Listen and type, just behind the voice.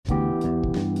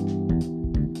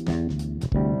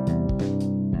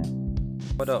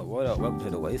What up? What up? Welcome to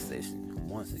the Way Station.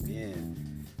 Once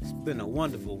again, it's been a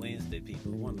wonderful Wednesday,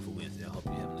 people. Wonderful Wednesday. I hope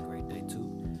you're having a great day too.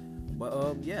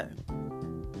 But yeah,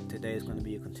 today is going to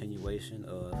be a continuation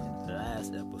of the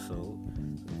last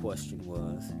episode. The question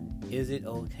was, is it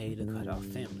okay to cut off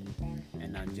family?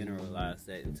 And I generalized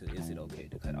that into, is it okay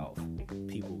to cut off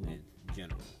people in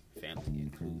general, family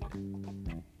included?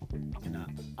 And I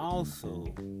also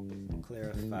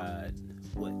clarified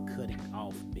what cutting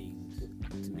off means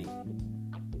to me.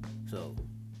 So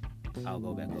I'll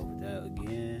go back over that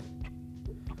again.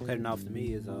 Cutting off to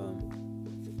me is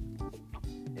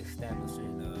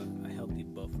establishing a healthy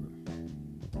buffer.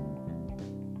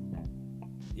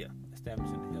 Yeah,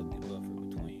 establishing a healthy buffer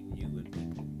between you and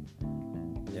people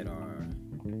that are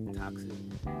toxic,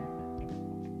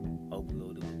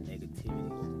 overloaded with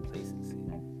negativity or complacency.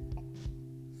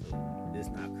 So it's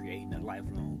not creating a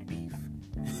lifelong beef.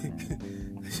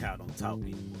 Y'all don't talk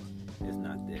anymore. It's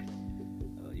not that.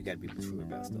 You gotta be mature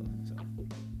about stuff. So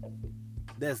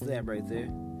that's that right there.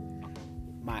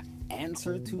 My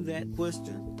answer to that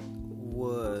question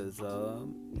was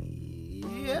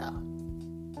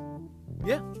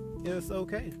yeah, it's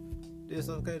okay. It's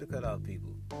okay to cut off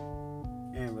people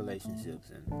and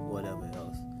relationships and whatever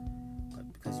else,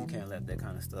 because you can't let that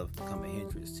kind of stuff become a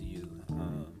hindrance to you.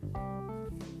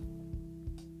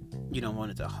 You don't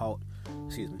want it to halt.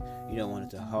 You don't want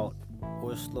it to halt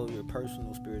or slow your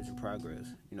personal spiritual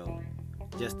progress,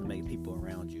 just to make people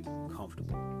around you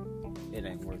comfortable. It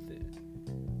ain't worth it.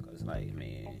 Cause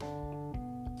man,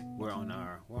 we're on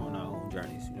our own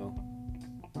journeys,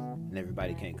 and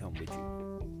everybody can't come with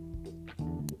you,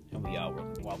 and we all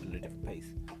walking at a different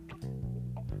pace.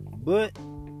 But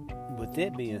with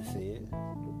that being said,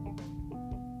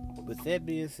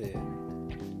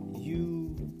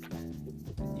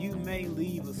 you may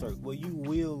leave you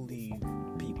will leave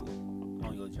people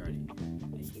on your journey.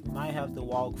 And you might have to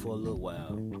walk for a little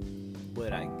while,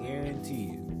 but I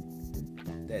guarantee you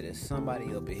that there's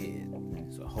somebody up ahead.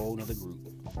 It's a whole other group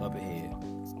up ahead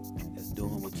that's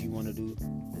doing what you want to do,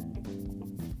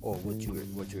 or what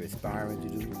you're aspiring to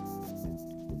do.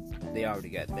 They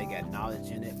got knowledge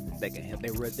in it. They can help.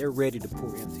 They're ready to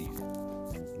pour into you,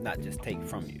 not just take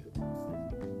from you.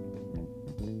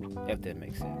 If that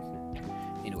makes sense.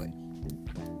 Anyway,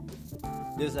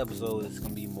 this episode is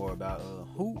gonna be more about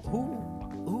who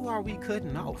are we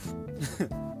cutting off?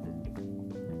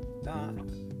 Nah,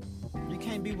 you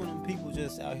can't be one of them people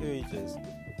just out here just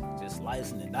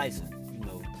slicing and dicing.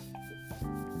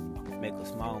 Make a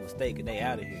small mistake and they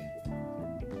out of here.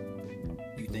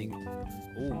 You think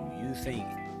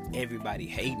everybody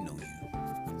hating on you?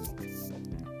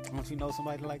 Don't you know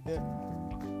somebody like that?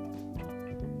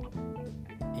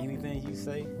 Anything you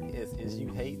say is you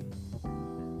hating?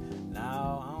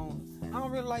 No, I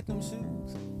don't really like them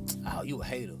shoes. Oh, you a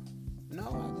hater? No,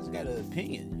 I just got an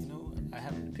opinion. I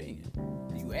have an opinion.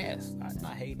 You asked. I'm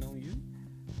not hating on you,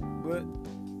 but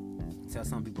that's how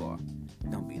some people are.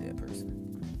 Don't be that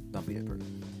person. Don't be that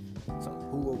person. So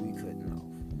who are we cutting off?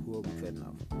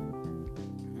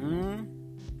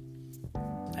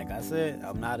 Like I said,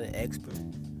 I'm not an expert.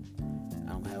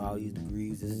 I don't have all these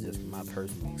degrees. This is just from my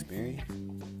personal experience.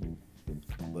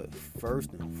 But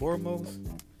first and foremost,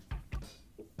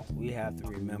 we have to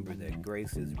remember that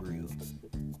grace is real.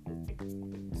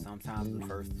 Sometimes the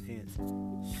first offense,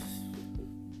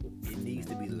 it needs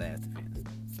to be the last offense.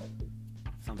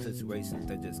 Some situations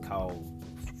that just call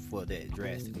for that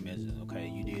drastic measure. Okay,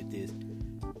 you did this.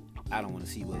 I don't want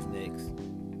to see what's next.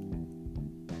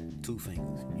 2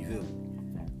 fingers. You feel me?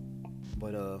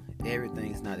 But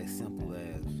everything's not as simple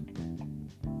as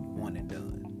one and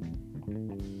done.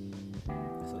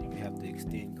 So you have to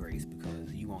extend grace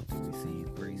because you want to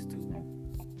receive grace too.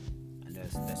 And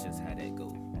that's just how that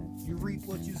goes. You reap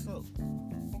what you sow.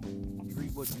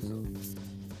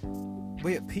 But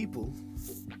yeah, people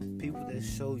that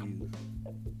show you.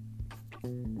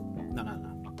 No, not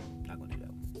gonna do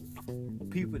that one.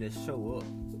 People that show up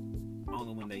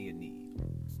only when they're in need.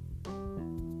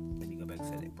 Let me go back and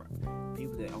say that properly.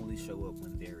 People that only show up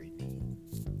when they're in need.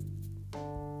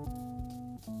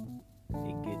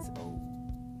 It gets old.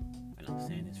 And I'm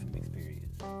saying this from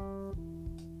experience.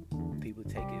 People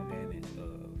take advantage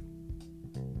of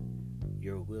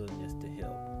your willingness to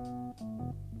help.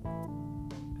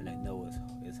 And I know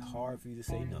it's hard for you to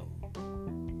say no.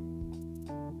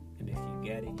 And if you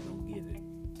got it, you don't give it.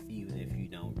 Even if you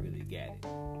don't really get it.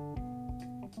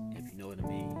 If you know what I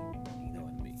mean, you know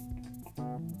what I mean.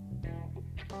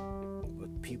 But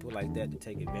people like that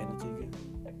take advantage of you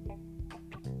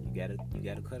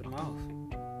gotta cut them off.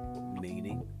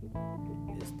 Meaning,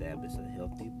 establish a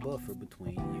healthy buffer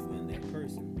between you and that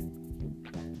person,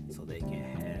 so they can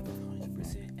have 100%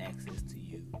 100% access to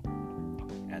you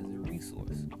as a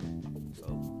resource. So,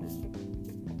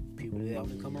 people that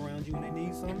only come around you when they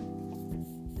need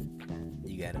something,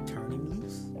 you gotta turn him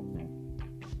loose.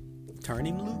 Turn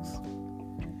him loose.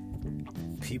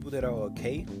 People that are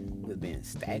okay with being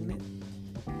stagnant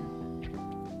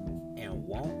and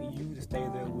want you to stay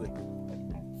there with them.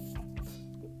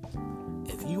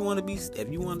 If you want to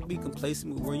be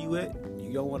complacent with where you at,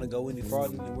 you don't want to go any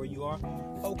farther than where you are.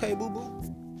 Okay, boo boo,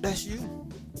 that's you.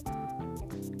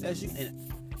 That's you, and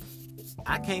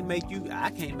I can't make you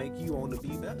want to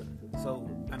be better. So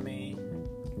I mean,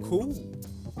 cool.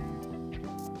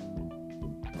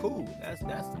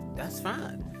 That's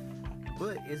fine.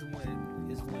 But it's when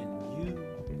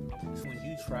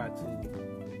you try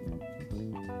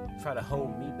to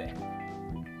hold me back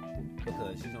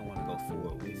because you don't want to go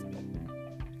forward with me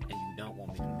and you don't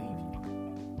want me to leave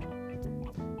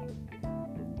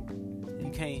you.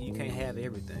 You can't have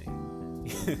everything.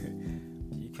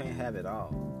 You can't have it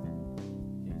all.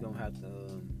 You don't have to.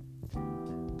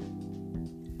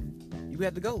 You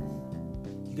have to go.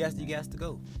 You got to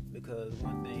go, because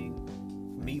one thing,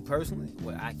 me personally,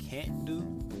 what I can't do,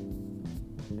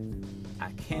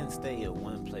 I can't stay at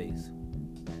one place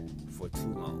for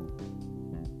too long.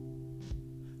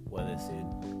 Whether it's in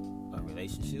a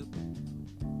relationship,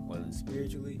 whether it's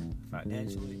spiritually,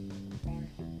 financially.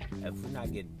 If we're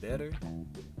not getting better,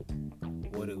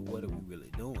 what are we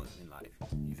really doing in life?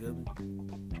 You feel me?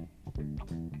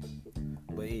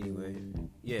 But anyway,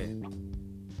 yeah.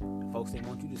 Folks, they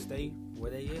want you to stay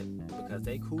where they at because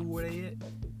they cool where they at.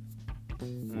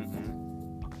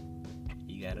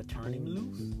 You gotta turn him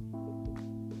loose.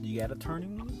 You gotta turn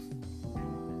him loose.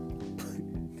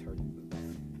 Turn him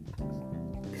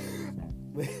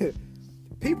loose.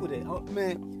 People that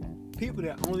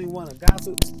only want to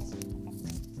gossip.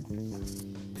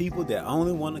 People that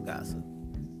only want to gossip.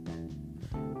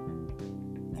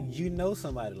 You know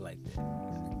somebody like that.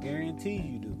 I guarantee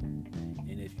you do.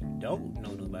 And if you don't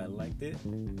know nobody like that,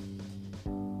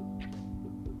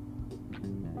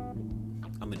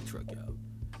 I'm in the truck, y'all.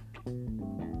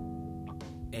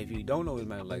 If you don't know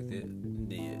anybody like that,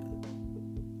 then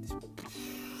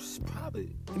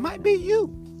it might be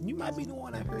you. You might be the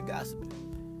one out here gossiping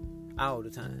all the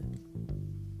time.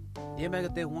 You ever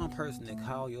got that one person that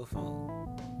call your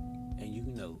phone and you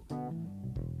know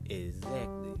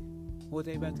exactly what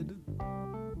they about to do?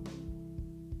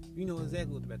 You know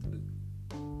exactly what they're about to do.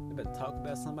 They about to talk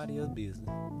about somebody else's business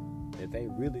that they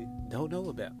really don't know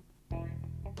about.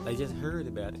 They just heard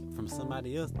about it from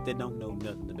somebody else that don't know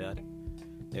nothing about it.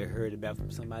 They heard about it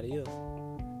from somebody else.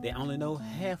 They only know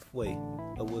halfway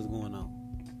of what's going on.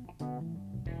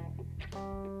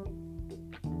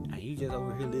 And you just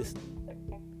over here listening.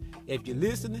 If you're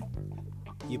listening,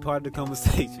 you're part of the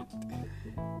conversation.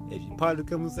 If you're part of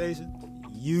the conversation,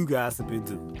 you gossiping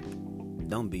too.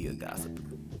 Don't be a gossiper.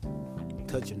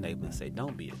 Touch your neighbor and say,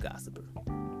 don't be a gossiper.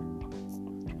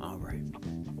 Alright.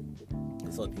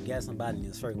 So if you got somebody in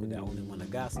your circle that only want to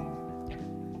gossip,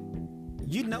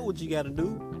 you know what you got to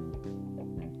do.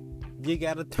 You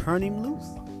got to turn him loose.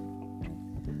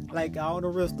 Like all the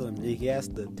rest of them, you got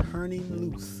to turn him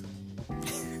loose.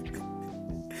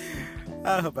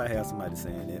 I hope I have somebody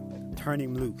saying that. Turn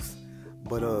him loose.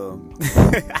 But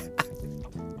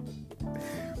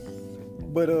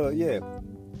yeah.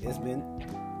 It's been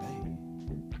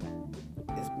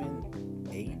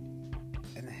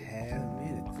 8.5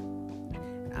 minutes.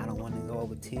 I don't want to go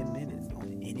over 10 minutes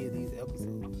on any of these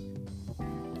episodes.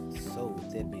 So with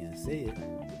that being said,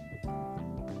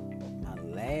 my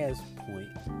last point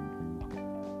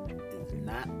is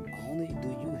not only do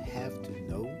you have to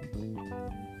know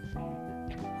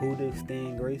who to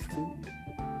extend grace to,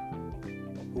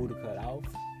 who to cut off,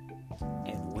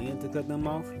 and when to cut them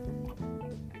off,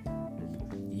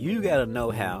 you gotta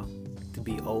know how to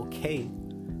be okay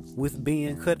with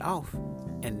being cut off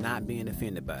and not being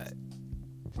offended by it.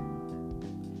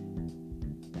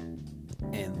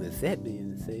 And with that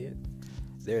being said,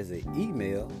 there's an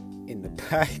email in the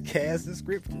podcast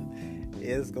description.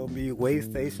 It's gonna be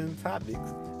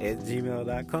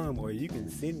waystationtopics@gmail.com, or you can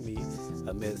send me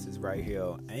a message right here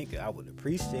on Anchor. I would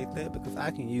appreciate that because I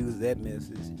can use that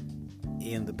message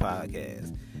in the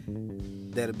podcast.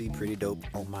 That'll be pretty dope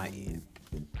on my end.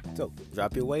 So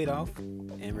drop your weight off,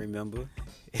 and remember,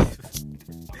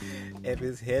 if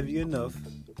it's heavy enough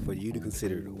for you to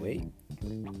consider it a weight,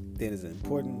 then it's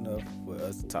important enough for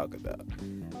us to talk about.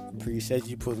 Appreciate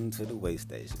you pulling to the weigh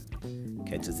station.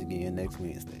 Catch us again next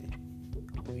Wednesday.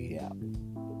 We out.